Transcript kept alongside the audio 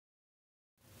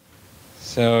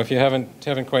So if you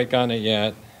haven't quite gotten it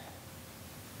yet,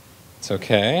 it's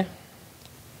okay.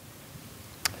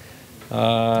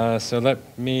 So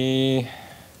let me,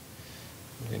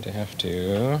 I'm going to have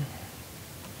to.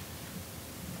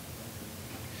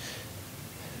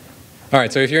 All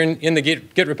right, so if you're in the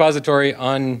Git repository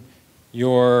on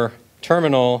your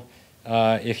terminal,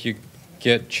 if you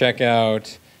git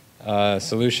checkout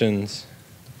solutions,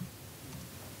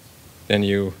 then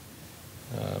you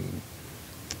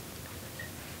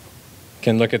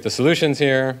can look at the solutions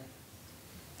here.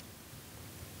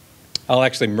 I'll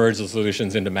actually merge the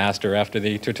solutions into master after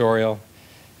the tutorial.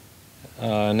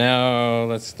 Now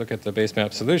let's look at the base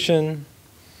map solution.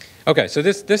 Okay, so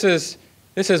this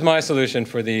is my solution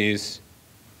for these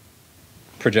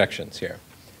projections here.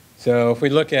 So if we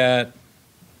look at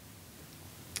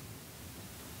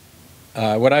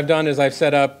what I've done is I've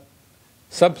set up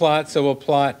subplots, so we'll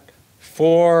plot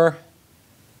 4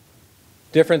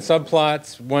 different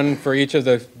subplots, one for each of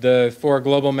the 4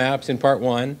 global maps in part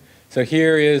 1. So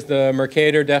here is the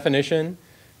Mercator definition.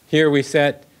 Here we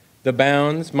set the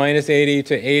bounds, -80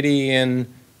 to 80 in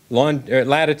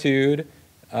latitude.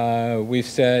 We've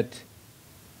set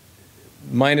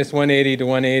 -180 to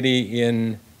 180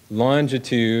 in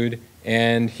longitude.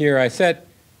 And here I set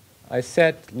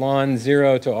lon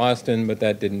 0 to Austin, but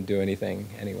that didn't do anything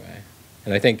anyway.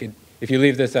 And I think if you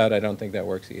leave this out, I don't think that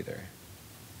works either.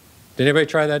 Did anybody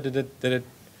try that? Did it?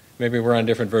 Maybe we're on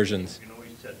different versions. You can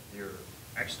always set your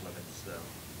X limits to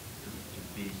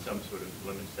be some sort of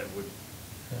limits that would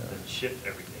shift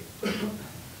everything.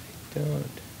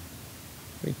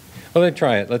 Well, let's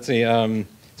try it. Let's see. So I'm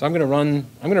going to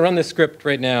run this script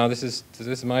right now. This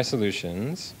is my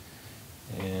solutions,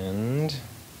 and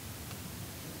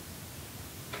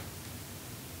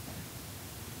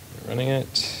running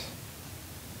it.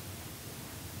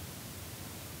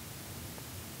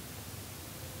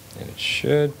 And it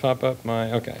should pop up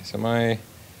my, okay, so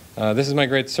this is my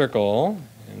great circle,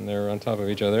 and they're on top of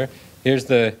each other. Here's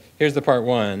the part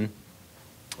 1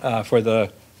 for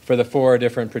the 4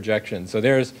 different projections. So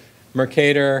there's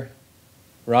Mercator,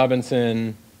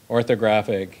 Robinson,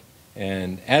 orthographic,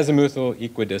 and azimuthal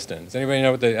equidistant. Does anybody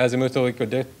know what the azimuthal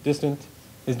equidistant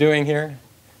is doing here?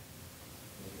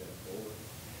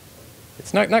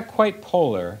 It's not quite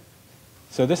polar.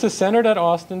 So this is centered at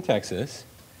Austin, Texas.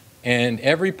 And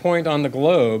every point on the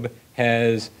globe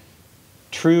has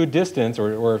true distance,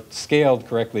 or scaled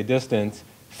correctly distance,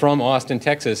 from Austin,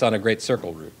 Texas on a great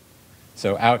circle route.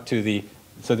 So out to the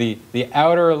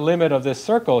outer limit of this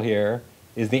circle here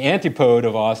is the antipode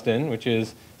of Austin, which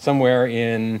is somewhere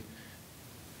in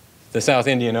the South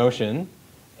Indian Ocean.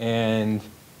 And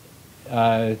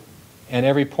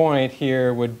every point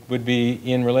here would be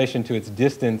in relation to its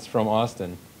distance from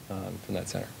Austin, from that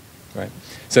center. Right.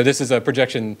 So this is a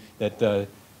projection that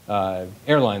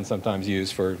airlines sometimes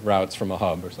use for routes from a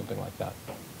hub or something like that.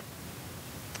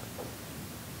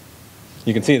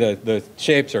 You can see the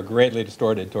shapes are greatly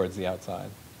distorted towards the outside.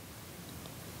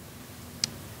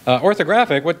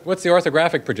 Orthographic, what's the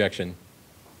orthographic projection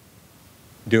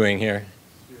doing here?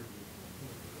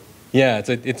 Yeah,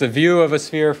 it's a view of a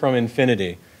sphere from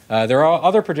infinity. There are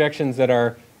other projections that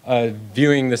are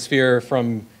viewing the sphere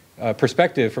from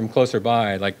perspective from closer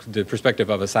by, like the perspective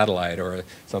of a satellite or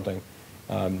something,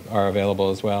 are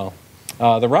available as well.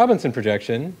 The Robinson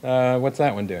projection, what's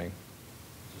that one doing?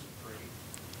 Just pretty.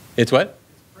 It's what?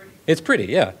 It's pretty. It's pretty,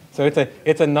 yeah. So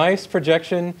it's a nice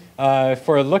projection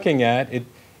for looking at.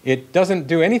 It doesn't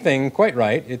do anything quite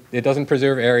right. It doesn't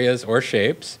preserve areas or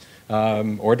shapes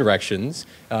or directions,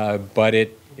 but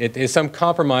it is some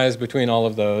compromise between all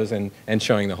of those and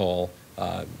showing the whole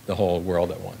world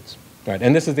at once. Right,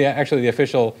 and this is actually the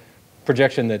official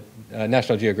projection that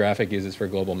National Geographic uses for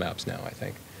global maps now, I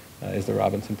think, is the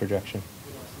Robinson projection.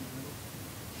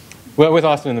 Well, with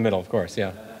Austin in the middle, of course,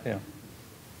 yeah.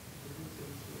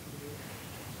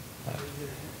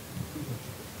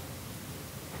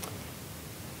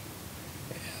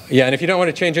 Yeah, and if you don't want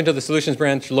to change into the solutions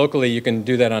branch locally, you can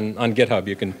do that on GitHub.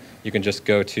 You can just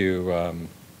go to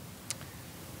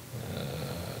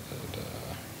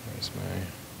where's my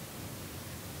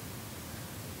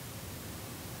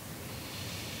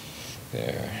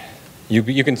there.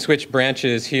 You can switch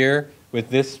branches here with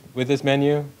this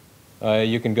menu.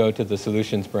 You can go to the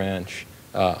solutions branch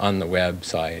on the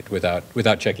website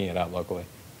without checking it out locally.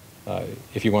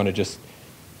 If you want to just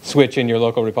switch in your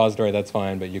local repository, that's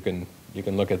fine, but you can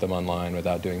look at them online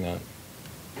without doing that.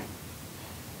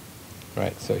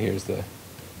 Right, so here's the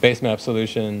base map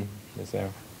solution. Is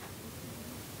there.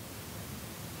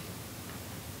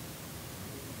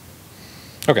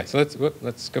 Okay, so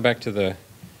let's go back to the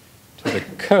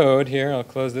code here. I'll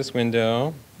close this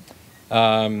window.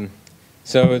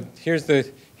 So here's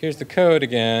the code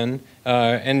again,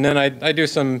 and then I do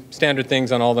some standard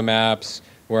things on all the maps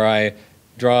where I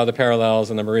draw the parallels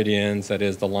and the meridians, that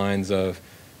is the lines of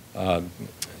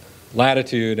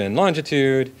latitude and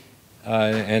longitude,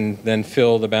 and then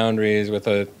fill the boundaries with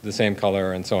the same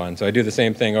color and so on. So I do the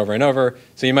same thing over and over.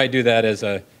 So you might do that as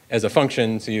a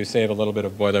function, so you save a little bit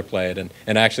of boilerplate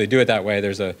and actually do it that way.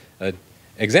 There's a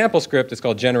example script, it's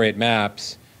called generate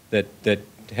maps, that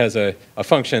has a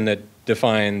function that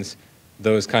defines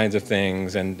those kinds of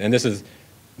things. And this is,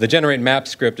 the generate map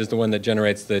script is the one that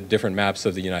generates the different maps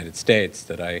of the United States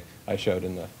that I showed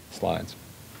in the slides.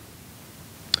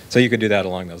 So you could do that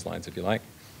along those lines if you like.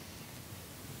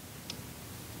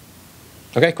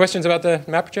 Okay, questions about the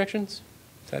map projections?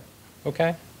 Is that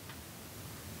okay?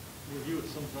 Were you at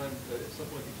some point be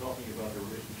talking about the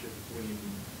relationship between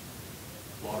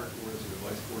water coordinates or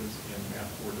device coordinates and map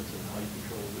coordinates and how you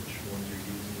control which ones you're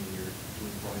using when you're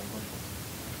doing drawing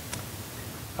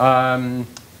functions?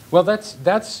 Well,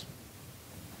 that's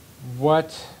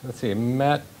what, let's see,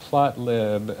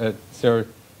 matplotlib.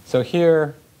 So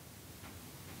here,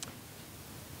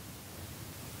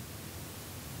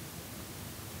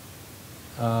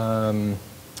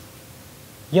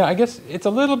 yeah, I guess it's a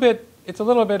little bit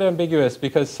ambiguous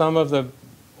because some of the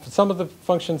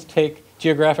functions take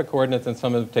geographic coordinates and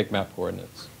some of them take map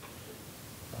coordinates.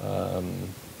 But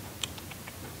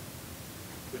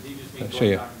do you just mean I'll show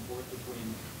going you. back and forth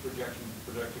between projection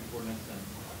coordinates and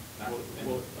map?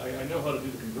 Well, I know how to do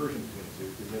the conversion between the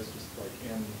two because that's just like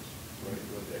n, right,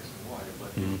 with x and y.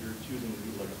 But if you're choosing to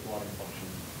do like a plotting function,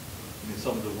 I mean,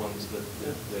 some of the ones that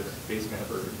base map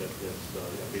or that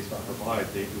base map provide,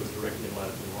 they do it directly in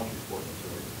latitude and longitude coordinates,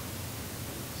 right?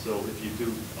 So if you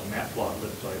do a matplotlib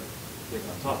type thing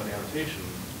on top of an annotation,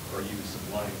 are you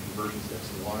supplying conversions to x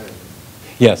and y?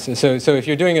 Yes, so if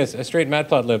you're doing a straight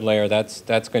matplotlib layer,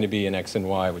 that's going to be in x and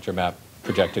y, which are map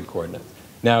projected coordinates.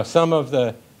 Now, some of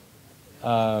the,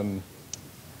 so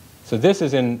this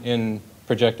is in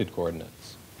projected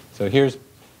coordinates. So here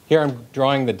I'm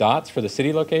drawing the dots for the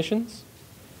city locations.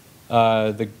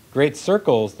 The great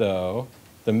circles, though,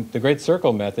 the great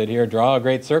circle method here, draw a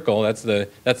great circle. That's the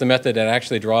method that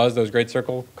actually draws those great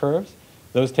circle curves.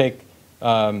 Those take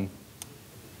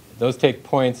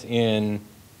points in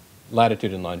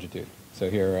latitude and longitude. So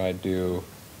here I do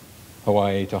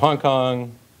Hawaii to Hong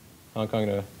Kong, Hong Kong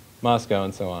to Moscow,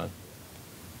 and so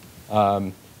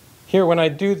on. Here, when I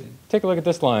do, take a look at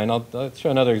this line. I'll show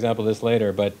another example of this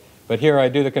later, but here I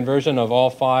do the conversion of all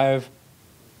five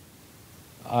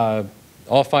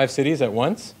cities at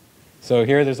once. So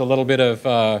here there's a little bit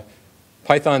of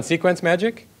Python sequence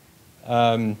magic.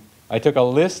 I took a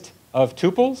list of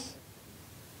tuples.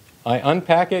 I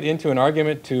unpack it into an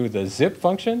argument to the zip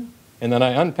function, and then I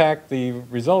unpack the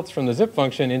results from the zip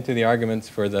function into the arguments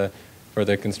for the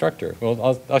constructor.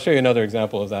 Well, I'll show you another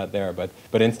example of that there. But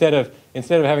instead of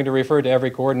having to refer to every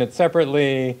coordinate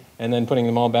separately and then putting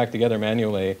them all back together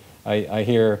manually, I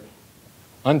here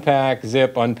unpack,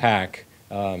 zip, unpack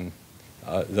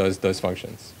those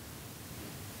functions.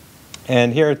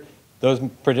 And here, those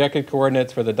projected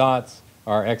coordinates for the dots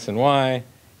are x and y.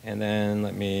 And then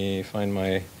let me find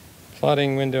my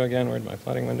plotting window again. Where'd my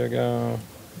plotting window go?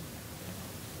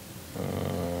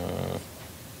 Where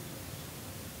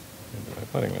did my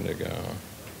plotting window go?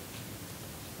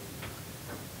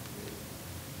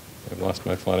 I've lost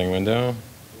my plotting window.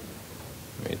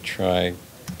 Let me try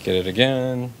get it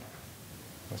again.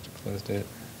 Must have closed it.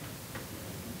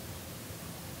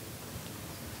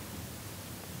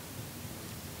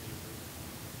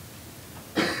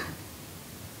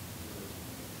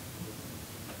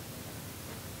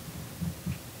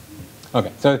 Okay,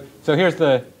 so here's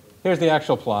the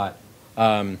actual plot.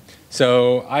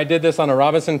 So I did this on a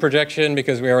Robinson projection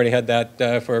because we already had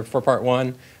that for part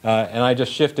one, and I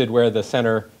just shifted where the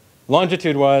center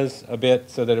longitude was a bit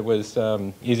so that it was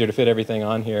easier to fit everything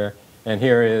on here. And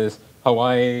here is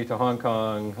Hawaii to Hong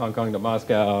Kong, Hong Kong to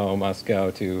Moscow,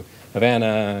 Moscow to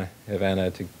Havana,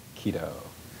 Havana to Quito,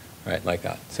 right, like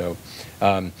that. So,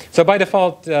 so by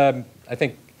default, I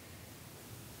think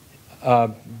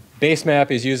base map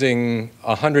is using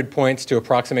 100 points to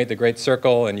approximate the Great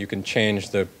Circle, and you can change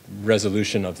the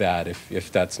resolution of that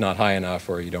if that's not high enough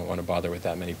or you don't want to bother with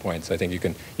that many points. I think you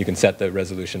can set the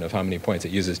resolution of how many points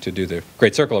it uses to do the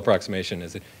Great Circle approximation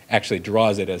as it actually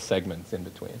draws it as segments in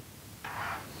between.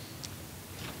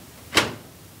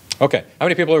 Okay, how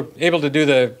many people are able to do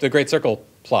the Great Circle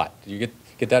plot? Did you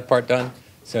get that part done?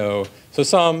 So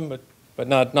some, but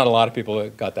not a lot of people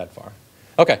got that far.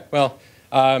 Okay, well,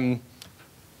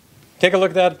 take a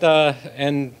look at that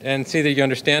and see that you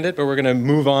understand it, but we're going to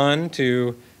move on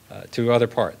to to other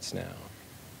parts now.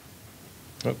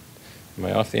 Oh, am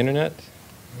I off the internet?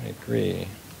 I agree.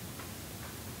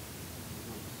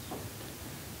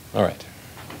 All right.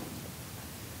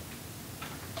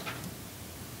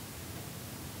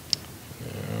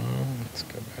 Now, let's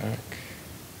go back.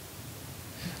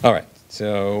 All right,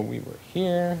 so we were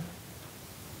here.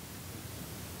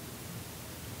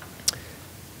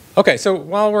 Okay, so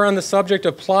while we're on the subject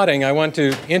of plotting, I want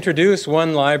to introduce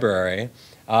one library.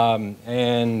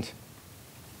 And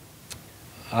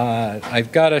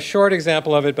I've got a short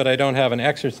example of it, but I don't have an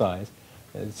exercise.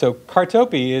 So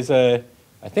Cartopy is I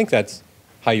think that's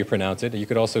how you pronounce it. You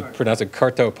could also pronounce it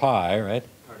Cartopy, right?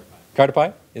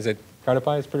 Cartopy. Is it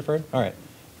Cartopy is preferred? All right.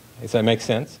 Does that make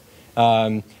sense?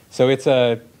 So it's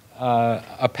a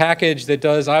package that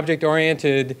does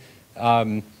object-oriented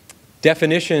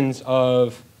definitions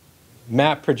of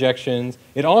map projections.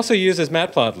 It also uses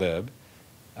matplotlib.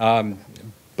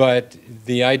 But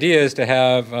the idea is to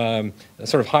have a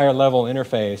sort of higher level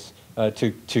interface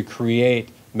to create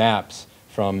maps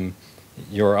from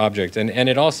your object. And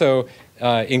it also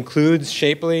includes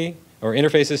Shapely, or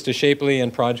interfaces to Shapely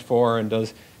and PROJ.4 and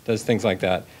does things like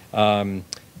that.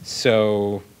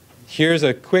 So here's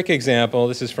a quick example.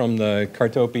 This is from the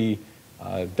Cartopy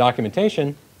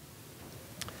documentation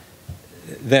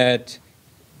that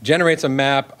generates a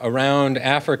map around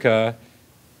Africa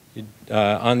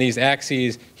on these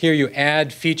axes. Here you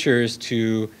add features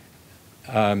to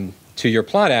your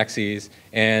plot axes,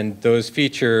 and those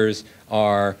features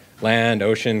are land,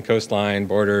 ocean, coastline,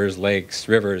 borders, lakes,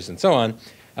 rivers, and so on.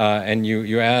 And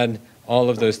you add all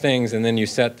of those things, and then you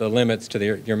set the limits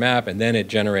to your map, and then it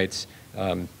generates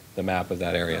the map of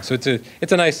that area. So it's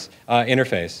a nice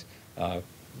interface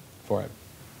for it.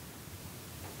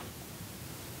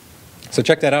 So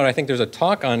check that out. I think there's a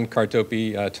talk on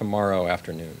Cartopy tomorrow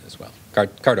afternoon as well.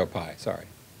 Cartopy, sorry.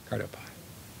 Cartopy.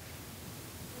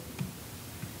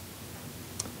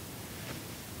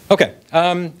 Okay,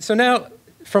 so now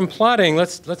from plotting,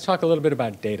 let's talk a little bit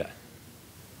about data.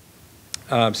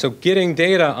 So getting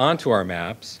data onto our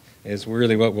maps is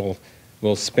really what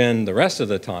we'll spend the rest of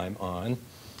the time on.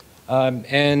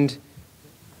 And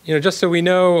just so we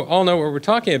all know what we're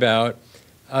talking about,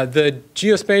 the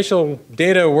geospatial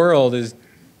data world is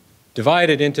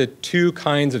divided into two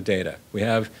kinds of data. We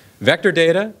have vector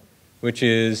data, which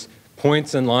is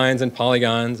points and lines and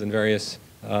polygons and various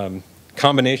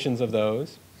combinations of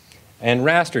those, and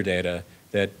raster data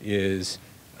that is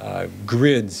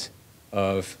grids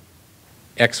of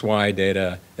XY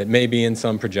data that may be in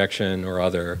some projection or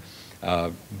other,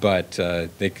 but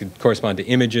they could correspond to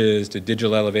images, to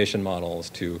digital elevation models,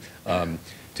 to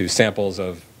samples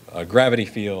of a gravity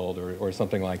field or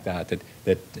something like that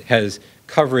has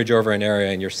coverage over an area,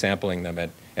 and you're sampling them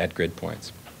at grid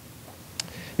points.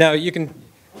 Now you can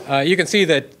see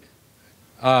that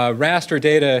raster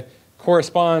data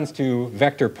corresponds to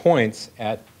vector points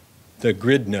at the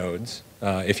grid nodes,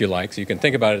 if you like. So you can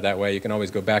think about it that way. You can always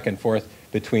go back and forth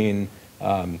between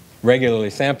regularly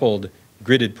sampled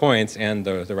gridded points and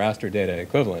the raster data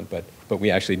equivalent, but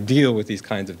we actually deal with these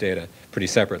kinds of data pretty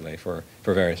separately for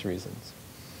various reasons.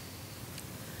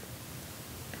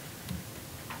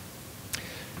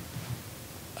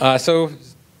 So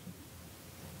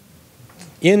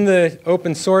in the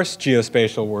open source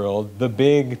geospatial world, the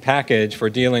big package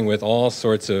for dealing with all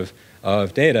sorts of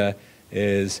data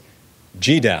is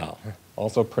GDAL,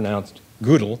 also pronounced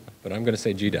Goodle, but I'm going to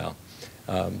say GDAL.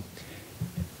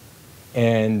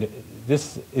 And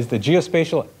this is the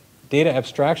Geospatial Data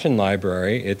Abstraction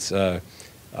Library. It's a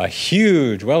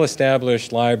huge,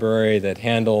 well-established library that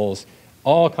handles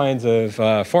all kinds of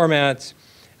formats.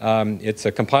 It's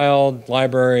a compiled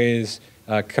libraries,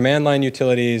 command line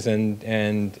utilities,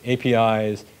 and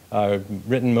APIs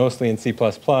written mostly in C++.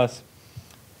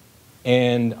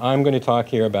 And I'm going to talk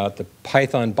here about the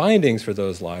Python bindings for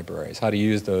those libraries, how to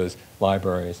use those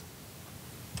libraries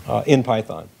in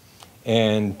Python.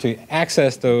 And to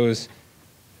access those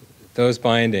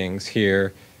bindings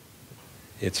here,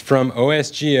 it's from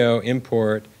OSGeo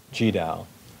import GDAL.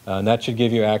 And that should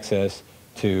give you access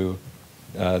to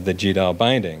the GDAL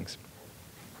bindings.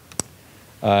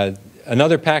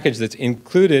 Another package that's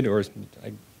included, or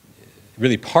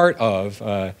really part of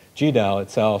GDAL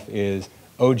itself, is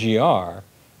OGR.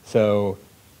 So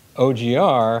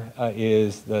OGR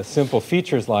is the simple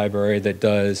features library that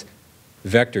does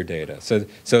vector data. So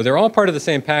they're all part of the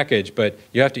same package, but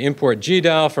you have to import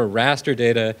GDAL for raster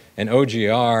data and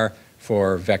OGR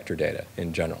for vector data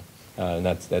in general. And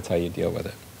that's how you deal with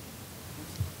it.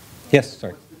 Yes,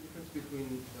 sorry. What's the difference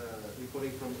between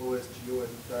importing from OSGeo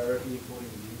and directly importing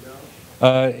GDAL?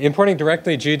 Importing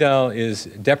directly GDAL is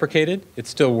deprecated. It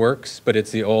still works, but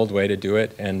it's the old way to do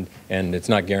it, and it's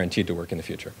not guaranteed to work in the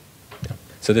future. Yeah.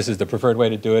 So this is the preferred way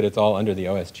to do it. It's all under the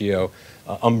OSGeo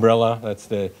umbrella. That's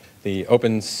the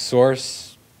open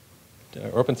source,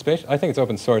 open space. I think it's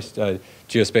open source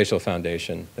Geospatial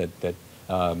Foundation that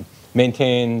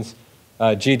maintains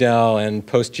GDAL and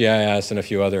PostGIS and a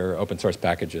few other open source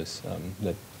packages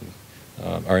that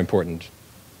are important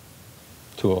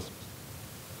tools.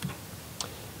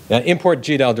 Import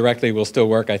GDAL directly will still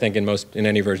work, I think, in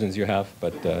any versions you have,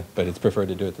 but it's preferred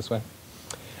to do it this way.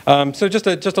 So just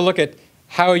to look at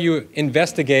how you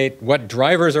investigate what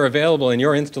drivers are available in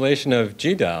your installation of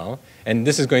GDAL, and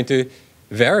this is going to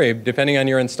vary depending on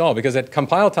your install, because at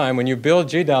compile time, when you build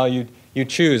GDAL, you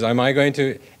choose, am I going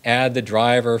to add the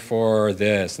driver for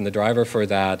this and the driver for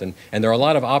that? And there are a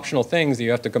lot of optional things that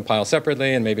you have to compile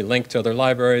separately and maybe link to other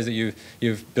libraries that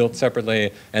you've built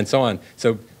separately and so on.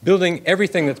 So building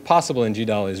everything that's possible in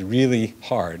GDAL is really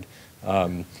hard.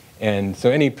 And so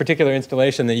any particular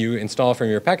installation that you install from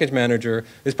your package manager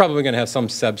is probably going to have some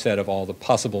subset of all the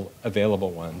possible available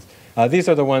ones. These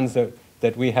are the ones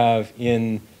that we have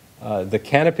in the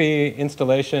Canopy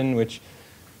installation, which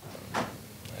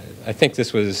I think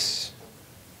this was,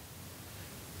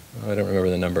 I don't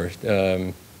remember the number,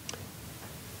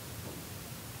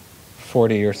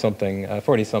 40 or something,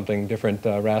 40-something different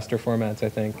raster formats, I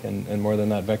think, and more than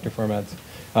that, vector formats.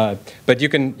 But you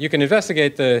can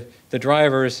investigate the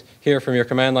drivers here from your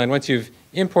command line. Once you've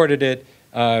imported it,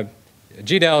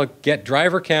 GDAL get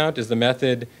driver count is the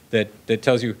method that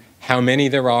tells you how many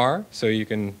there are, so you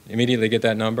can immediately get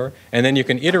that number. And then you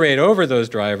can iterate over those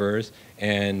drivers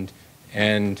and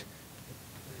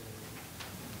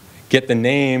get the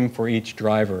name for each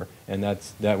driver, and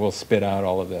that will spit out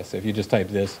all of this. So if you just type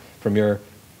this from your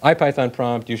IPython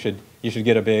prompt, you should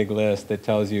get a big list that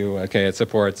tells you, okay, it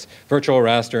supports virtual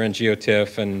raster and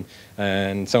geotiff and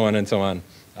so on and so on.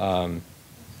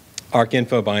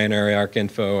 ArcInfo binary,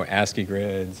 ArcInfo ASCII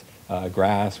grids,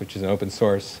 GRASS, which is an open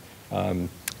source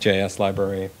JS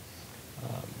library,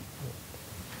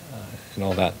 and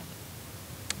all that.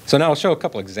 So now I'll show a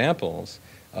couple examples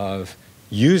of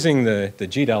using the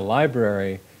GDAL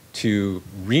library to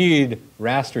read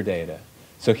raster data.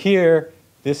 So here,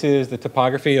 this is the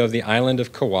topography of the island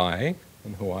of Kauai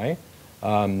in Hawaii.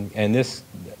 And this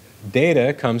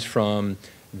data comes from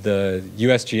the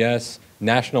USGS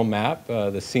national map,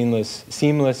 the seamless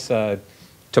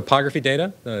topography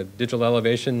data, the digital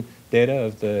elevation data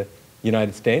of the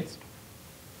United States.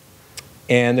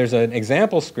 And there's an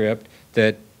example script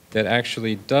that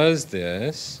actually does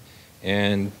this.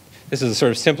 And this is a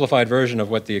sort of simplified version of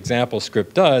what the example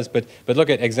script does, but look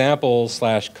at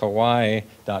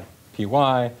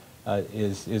example/Kauai.py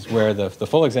is where the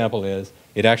full example is.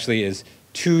 It actually is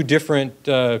two different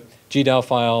GDAL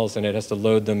files, and it has to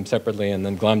load them separately and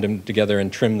then glom them together and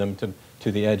trim them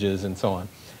to the edges and so on.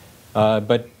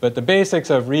 But the basics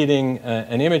of reading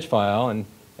an image file,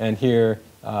 and here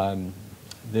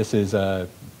this is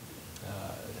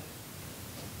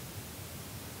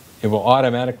it will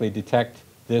automatically detect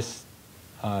this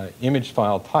image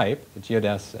file type, the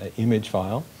GeoDAS image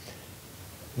file,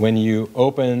 when you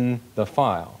open the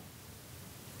file.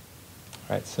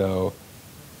 All right, so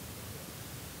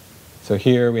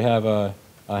here we have a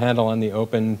handle on the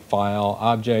open file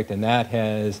object, and that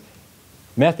has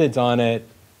methods on it.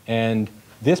 And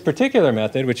this particular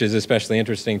method, which is especially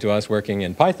interesting to us working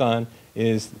in Python,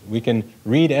 is we can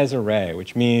read as array,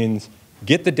 which means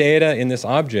get the data in this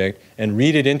object and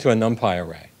read it into a NumPy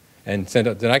array. And so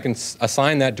that I can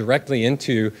assign that directly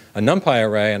into a NumPy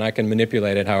array, and I can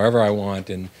manipulate it however I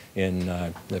want in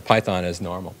the Python as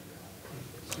normal.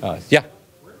 Yeah?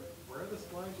 Where are the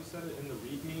slides? You said it in the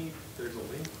README, there's a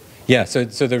link? Yeah, so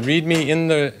the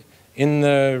README in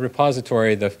the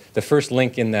repository, the first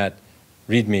link in that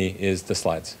README is the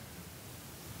slides.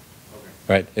 Okay.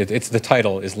 Right? It's the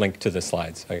title is linked to the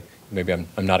slides. Maybe I'm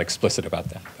not explicit about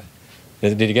that.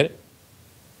 But did you get it?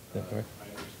 I understand.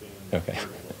 Okay.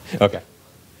 Okay.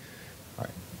 All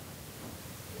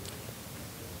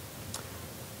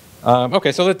right.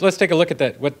 Okay, so let's take a look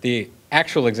at what the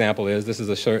actual example is. This is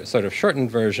a sort of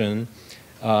shortened version.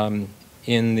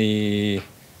 In the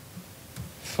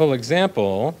full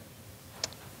example,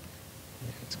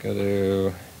 let's go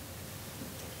to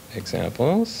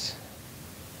examples,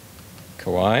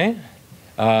 Kauai,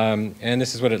 and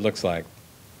this is what it looks like.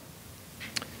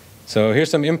 So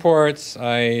here's some imports.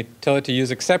 I tell it to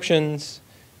use exceptions,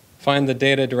 find the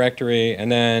data directory, and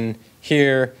then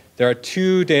here there are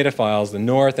two data files, the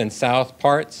north and south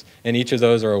parts, and each of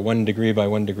those are a 1 degree by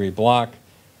 1 degree block.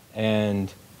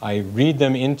 And I read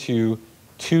them into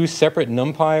 2 separate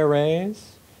NumPy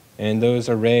arrays, and those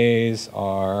arrays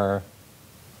are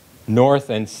north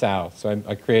and south. So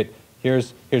I create,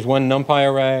 here's one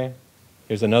NumPy array,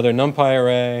 here's another NumPy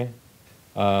array,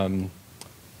 and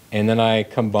then I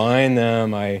combine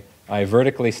them. I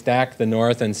vertically stack the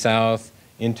north and south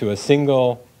into a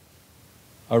single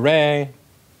array,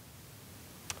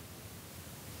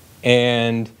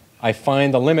 and I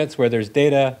find the limits where there's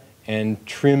data and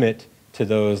trim it to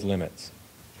those limits.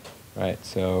 Right,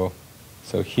 so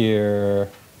here,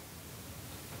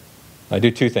 I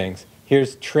do 2 things.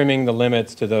 Here's trimming the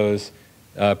limits to those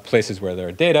places where there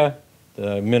are data,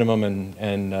 the minimum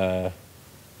and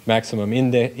maximum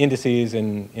indices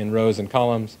in rows and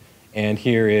columns. And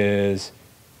here is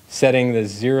setting the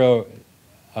zero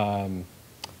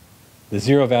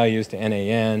values to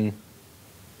NaN,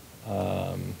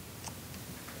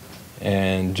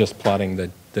 and just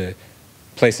plotting the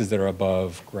places that are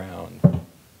above ground,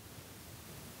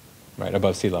 right,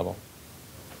 above sea level.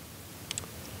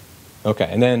 Okay,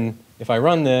 and then if I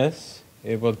run this,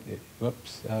 it will,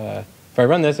 if I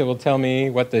run this, it will tell me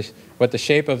what the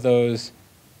shape of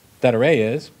that array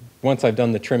is once I've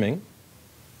done the trimming.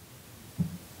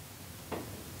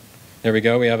 There we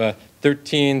go. We have a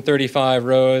 1335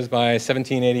 rows by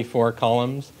 1784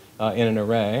 columns in an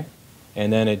array,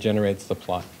 and then it generates the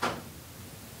plot.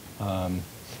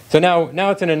 So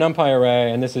now it's in a NumPy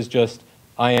array, and this is just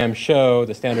IAM_show,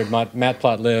 the standard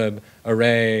matplotlib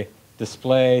array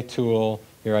display tool.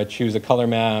 Here I choose a color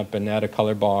map and add a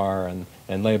color bar and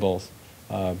labels.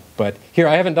 But here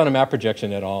I haven't done a map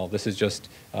projection at all. This is just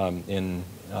in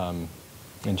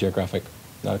geographic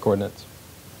coordinates.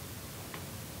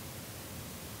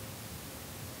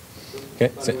 Okay.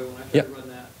 By the way, when I try to run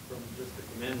that from just the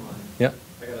command line,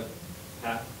 I got a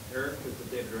path error because the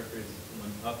data directory is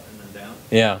went up and then down.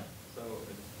 Yeah. So I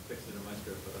just fixed it in my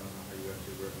script, but I don't know how you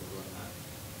actually work with run that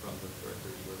from the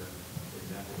directory where the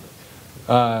example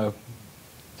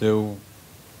is.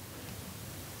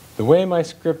 The way my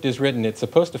script is written, it's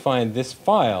supposed to find this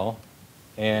file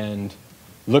and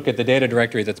look at the data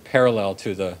directory that's parallel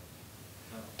to the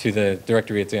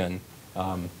directory it's in.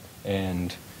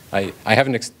 And I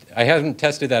haven't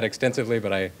tested that extensively,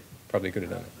 but I probably could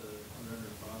have done it.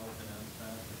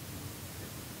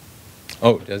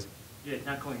 Oh, it does? Yeah, it's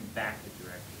not going back to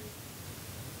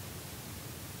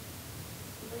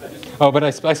directory. Oh, but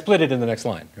I split it in the next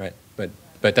line, right? But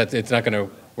it's not going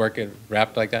to work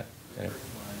wrapped like that? Yeah.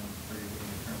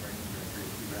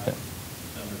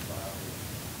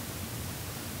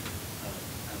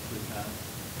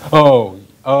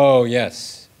 Oh,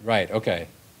 yes. Right, okay.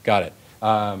 Got it.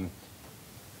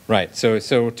 Right,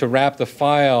 so to wrap the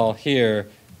file here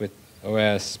with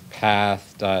os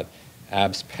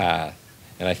path.abspath,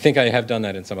 and I think I have done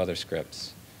that in some other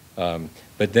scripts.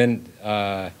 But then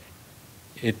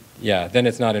then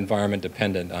it's not environment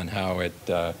dependent on how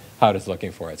it's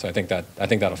looking for it. So I think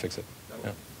that'll fix it.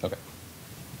 Yeah. Okay.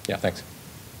 Yeah, thanks.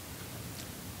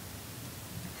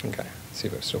 Okay, let's see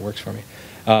if it still works for me.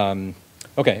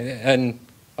 Okay, and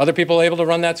other people able to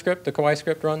run that script? The Kawaii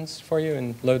script runs for you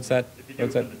and loads that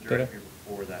data?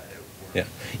 Before that,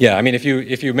 Yeah. I mean, if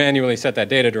you manually set that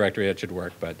data directory, it should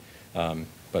work. But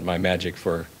my magic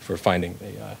for finding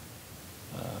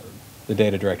the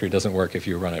data directory doesn't work if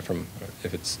you run it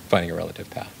if it's finding a relative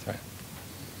path, right?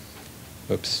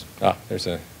 Oops. There's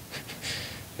a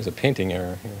painting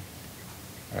error here.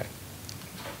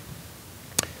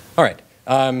 All right.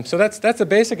 So that's a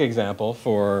basic example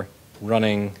for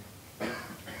running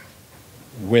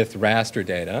with raster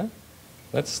data.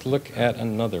 Let's look at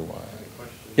another one.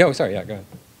 Yeah, sorry, yeah, go ahead.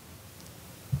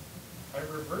 I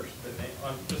reversed the name,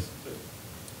 just to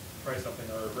try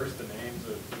something, I reversed the names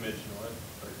of image north,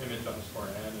 or image _n and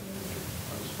image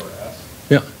 _s.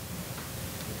 Yeah.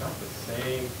 It's not the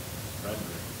same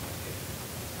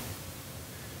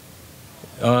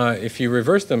rendering. If you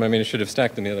reverse them, I mean, it should have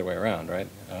stacked them the other way around, right?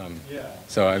 Yeah.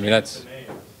 So, I mean, that's...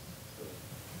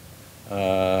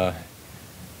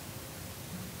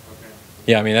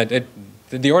 Yeah, I mean,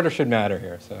 the order should matter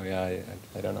here. So, yeah,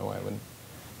 I don't know why I wouldn't.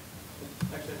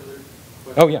 Actually, another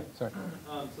question. Oh, yeah, sorry.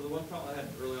 So the one problem I had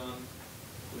early on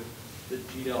with the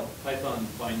GDAL Python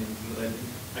findings was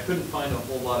I couldn't find a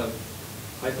whole lot of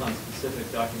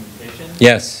Python-specific documentation.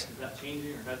 Yes. Is that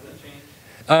changing, or has that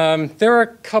changed? There are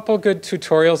a couple good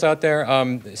tutorials out there.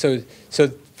 So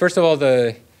first of all,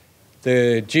 the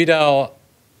GDAL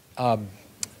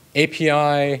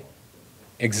API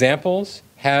examples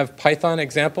have Python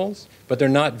examples, but they're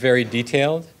not very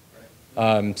detailed.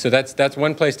 So that's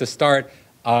one place to start.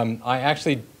 I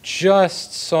actually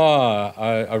just saw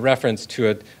a reference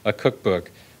to a cookbook.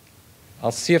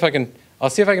 I'll see if I can I'll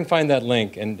see if I can find that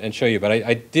link and show you. But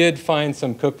I did find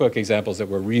some cookbook examples that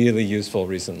were really useful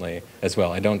recently as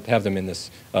well. I don't have them in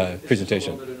this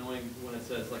presentation. It's a little bit annoying when it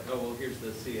says like, oh, well, here's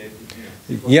the CA.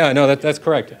 Yeah, no, that's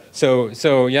correct.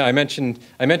 So yeah, I mentioned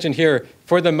here,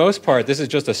 for the most part, this is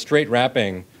just a straight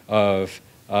wrapping of,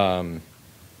 where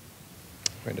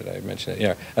did I mention it?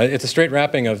 Yeah, it's a straight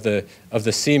wrapping of the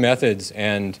C methods,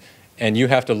 and you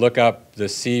have to look up the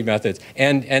C methods.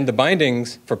 And the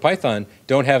bindings for Python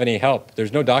don't have any help.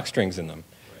 There's no doc strings in them,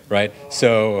 right?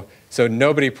 So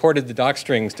nobody ported the doc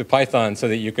strings to Python so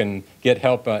that you can get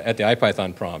help at the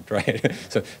IPython prompt, right?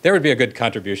 So there would be a good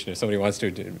contribution if somebody wants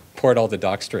to port all the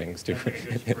doc strings to.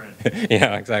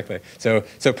 Yeah, exactly. So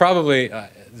probably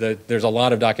there's a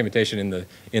lot of documentation in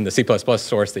the C++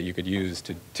 source that you could use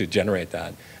to generate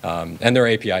that, and there are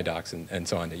API docs and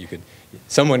so on that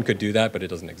someone could do that, but it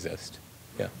doesn't exist.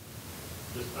 Yeah.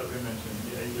 Just as we mentioned,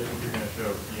 I think you're going to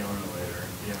show Fiona later. And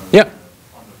Fiona, yeah.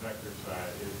 On the vector side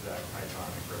is that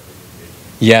pythonic representation.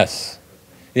 Yes.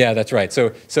 Yeah, that's right. So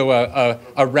a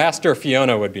raster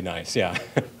Fiona would be nice. Yeah.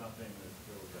 There's nothing that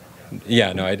fills that gap.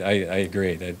 Yeah. No, I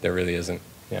agree. There really isn't.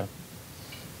 Yeah.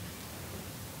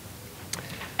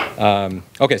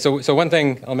 Okay. So one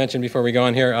thing I'll mention before we go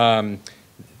on here.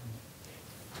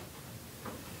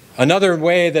 Another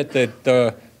way that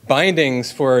the bindings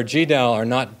for GDAL are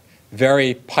not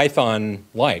very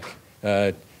Python-like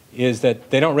is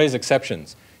that they don't raise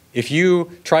exceptions. If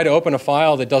you try to open a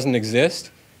file that doesn't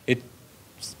exist, it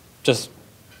just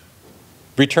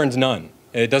returns none.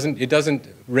 It doesn't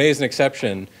raise an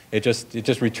exception. It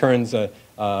just returns a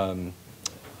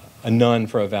none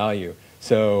for a value.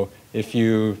 So if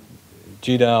you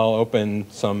GDAL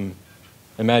open some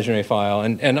imaginary file,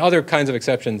 and other kinds of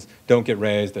exceptions don't get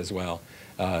raised as well.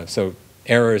 So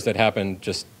errors that happen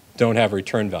just don't have a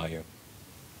return value.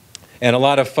 And a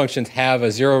lot of functions have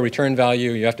a 0 return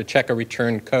value. You have to check a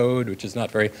return code, which is not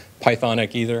very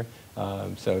Pythonic either.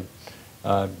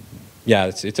 Yeah,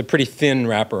 it's a pretty thin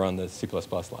wrapper on the C++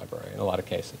 library in a lot of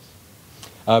cases.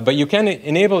 But you can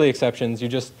enable the exceptions. You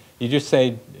just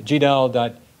say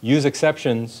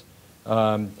gdal.useExceptions,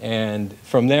 and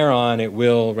from there on, it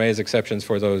will raise exceptions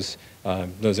for those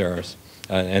errors.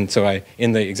 And so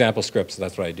in the example scripts,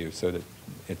 that's what I do, so that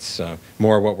it's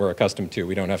more what we're accustomed to.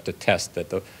 We don't have to test that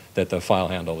the file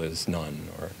handle is none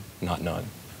or not none.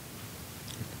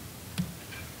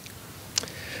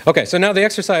 Okay, so now the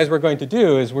exercise we're going to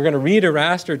do is we're going to read a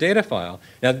raster data file.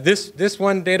 Now this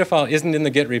one data file isn't in the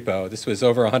Git repo. This was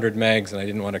over 100 megs, and I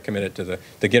didn't want to commit it to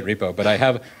the Git repo. But I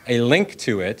have a link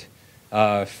to it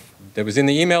that was in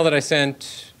the email that I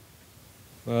sent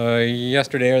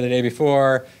yesterday or the day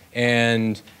before.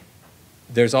 And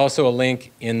there's also a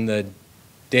link in the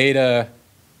data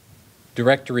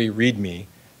directory README.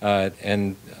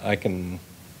 And I can,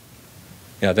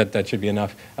 yeah, that should be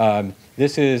enough.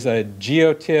 This is a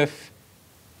GeoTIFF,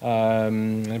 I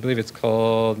believe it's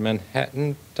called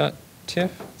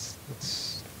Manhattan.tiff.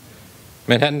 It's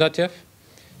Manhattan.tiff.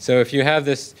 So if you have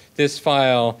this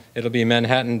file, it'll be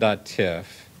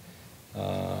Manhattan.tiff.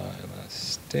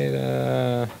 MS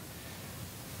data.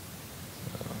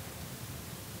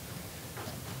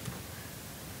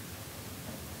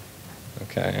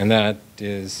 Okay, and that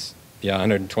is, yeah,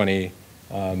 120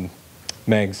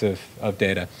 megs of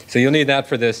data. So you'll need that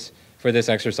for this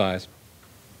exercise.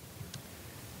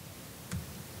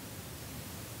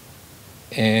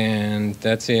 And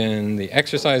that's in the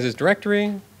exercises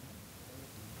directory.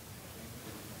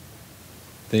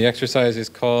 The exercise is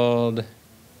called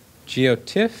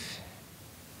GeoTIFF.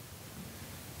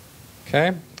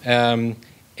 Okay,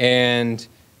 and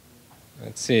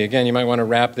let's see. Again, you might want to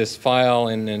wrap this file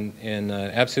in an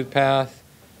absolute path.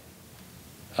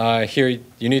 Here,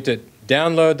 you need to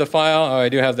download the file. Oh, I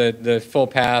do have the full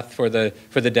path for the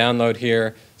download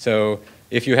here. So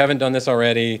if you haven't done this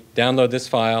already, download this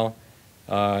file.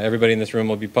 Everybody in this room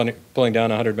will be pulling down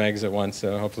 100 megs at once,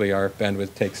 so hopefully our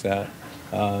bandwidth takes that.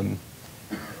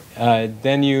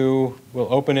 Then you will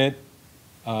open it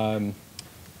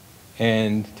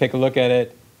and take a look at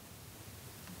it,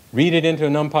 read it into a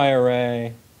NumPy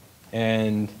array,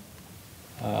 and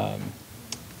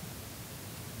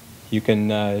you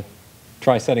can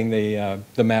try setting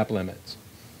the map limits.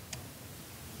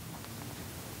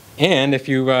 And if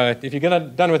you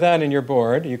get done with that in your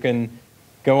board, you can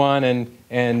go on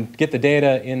and get the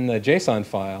data in the JSON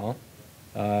file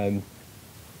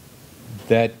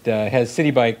that has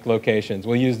city bike locations.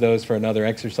 We'll use those for another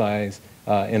exercise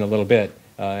in a little bit.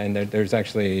 And there's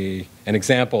actually an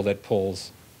example that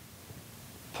pulls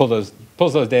those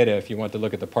data if you want to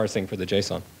look at the parsing for the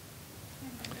JSON.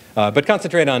 But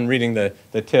concentrate on reading the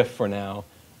TIFF for now.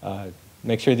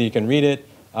 Make sure that you can read it.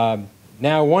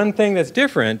 Now, one thing that's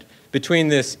different between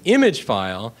this image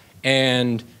file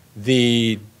and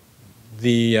the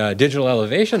digital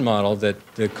elevation model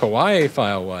that the Kauai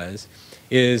file was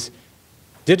is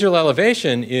digital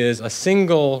elevation is a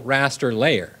single raster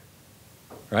layer,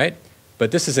 right? But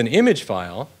this is an image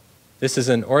file. This is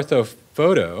an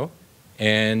orthophoto,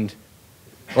 and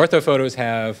orthophotos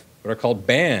have what are called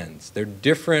bands. They're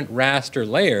different raster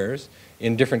layers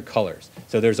in different colors.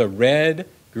 So there's a red,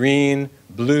 green,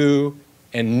 blue,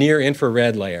 and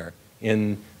near-infrared layer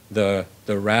in the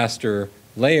raster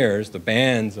layers, the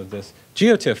bands of this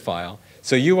GeoTIFF file.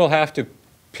 So you will have to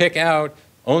pick out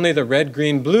only the red,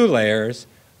 green, blue layers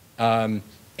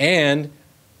and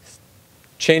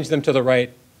change them to the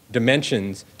right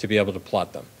dimensions to be able to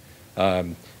plot them.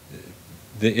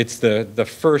 It's the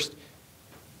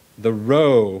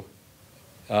row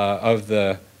of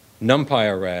the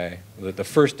NumPy array, the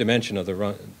first dimension of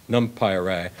the NumPy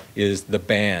array is the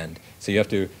band. So you have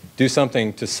to do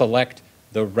something to select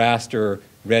the raster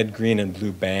red, green, and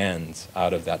blue bands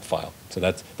out of that file. So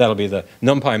that'll be the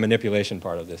NumPy manipulation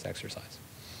part of this exercise.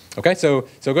 Okay, so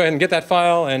go ahead and get that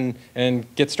file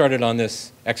and get started on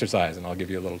this exercise, and I'll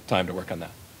give you a little time to work on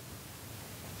that.